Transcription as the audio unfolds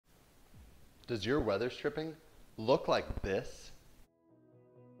Does your weather stripping look like this?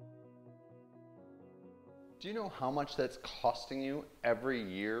 Do you know how much that's costing you every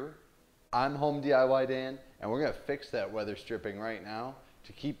year? I'm Home DIY Dan, and we're gonna fix that weather stripping right now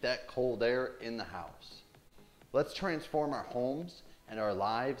to keep that cold air in the house. Let's transform our homes and our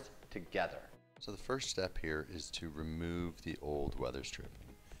lives together. So the first step here is to remove the old weather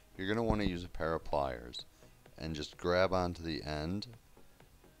stripping. You're gonna wanna use a pair of pliers and just grab onto the end,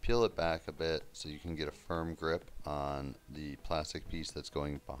 peel it back a bit so you can get a firm grip on the plastic piece that's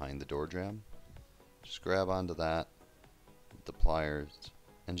going behind the door jamb. Just grab onto that with the pliers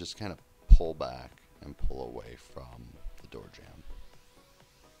and just kind of pull back and pull away from the door jamb.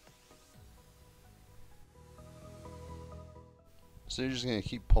 So you're just going to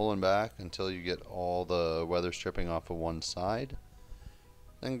keep pulling back until you get all the weather stripping off of one side.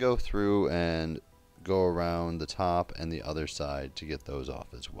 Then go through and go around the top and the other side to get those off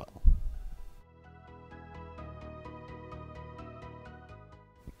as well.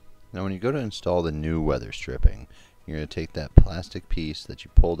 Now when you go to install the new weather stripping, you're going to take that plastic piece that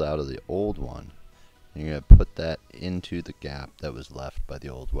you pulled out of the old one, and you're going to put that into the gap that was left by the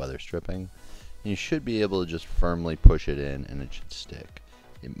old weather stripping. And you should be able to just firmly push it in and it should stick.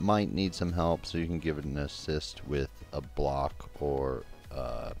 It might need some help, so you can give it an assist with a block or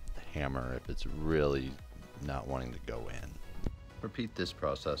a hammer if it's really not wanting to go in. Repeat this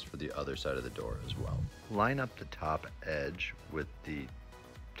process for the other side of the door as well. Line up the top edge with the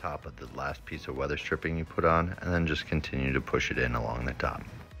top of the last piece of weather stripping you put on, and then just continue to push it in along the top.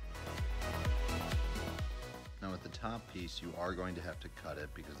 Now with the top piece, you are going to have to cut it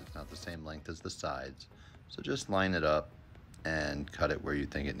because it's not the same length as the sides. So just line it up and cut it where you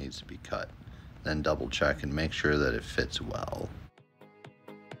think it needs to be cut. Then double check and make sure that it fits well.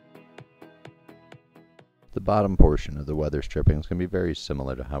 The bottom portion of the weather stripping is going to be very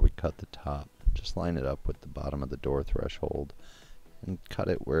similar to how we cut the top. Just line it up with the bottom of the door threshold and cut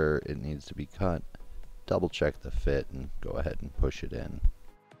it where it needs to be cut. Double check the fit and go ahead and push it in.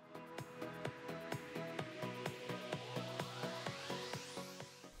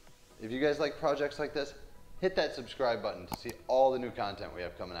 If you guys like projects like this, hit that subscribe button to see all the new content we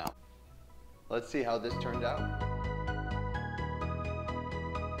have coming out. Let's see how this turned out.